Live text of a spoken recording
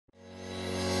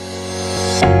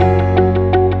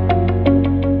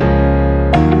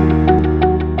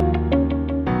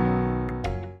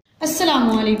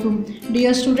alaikum.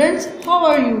 Dear students, how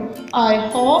are you? I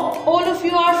hope all of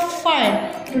you are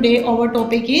fine. Today our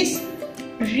topic is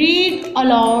read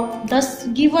aloud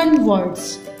the given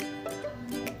words.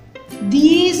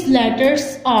 These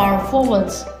letters are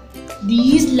vowels.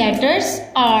 These letters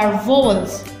are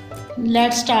vowels.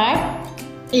 Let's start.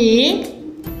 A,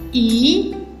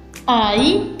 E,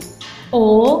 I,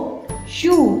 O,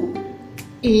 U.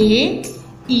 A,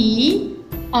 E,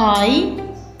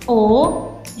 I,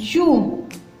 O, U.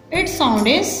 Its sound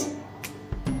is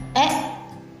A,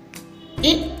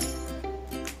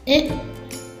 I,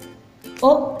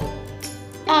 O,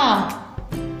 A,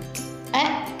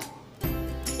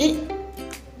 A,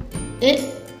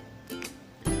 I,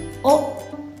 O,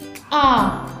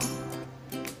 A.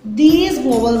 These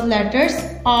vowel letters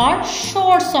are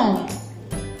short sound.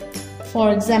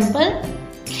 For example,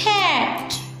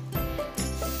 cat,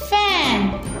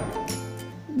 fan,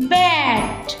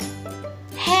 bat,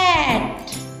 hat,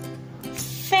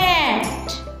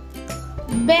 fat,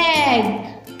 bag,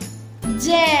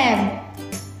 jab,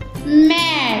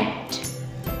 mat,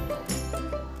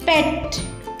 pet,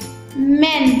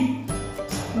 man,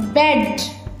 bed,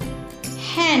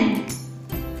 hen,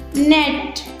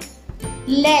 net,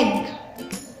 leg,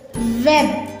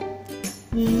 web,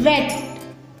 wet,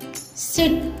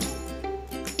 sit,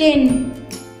 tin,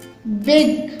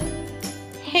 big,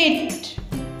 hit,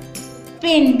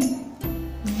 pin,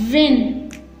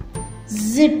 win,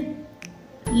 zip,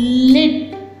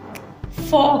 lid,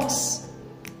 fox,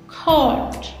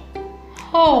 cot,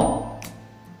 hop,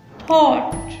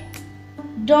 pot,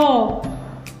 dog,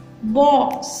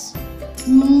 box,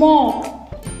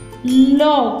 mop,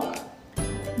 log,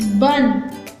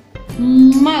 bun,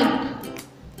 mug,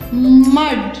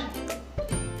 mud,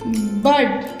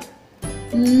 bud,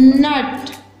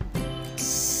 nut,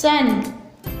 sun,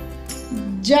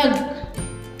 jug,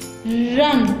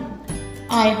 run.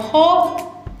 I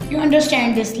hope you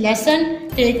understand this lesson.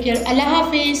 Take care. Allah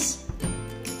Hafiz.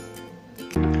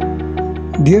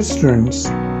 Dear students,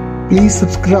 please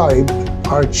subscribe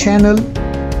our channel,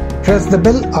 press the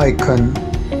bell icon,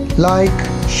 like,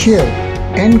 share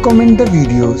and comment the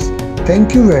videos.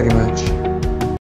 Thank you very much.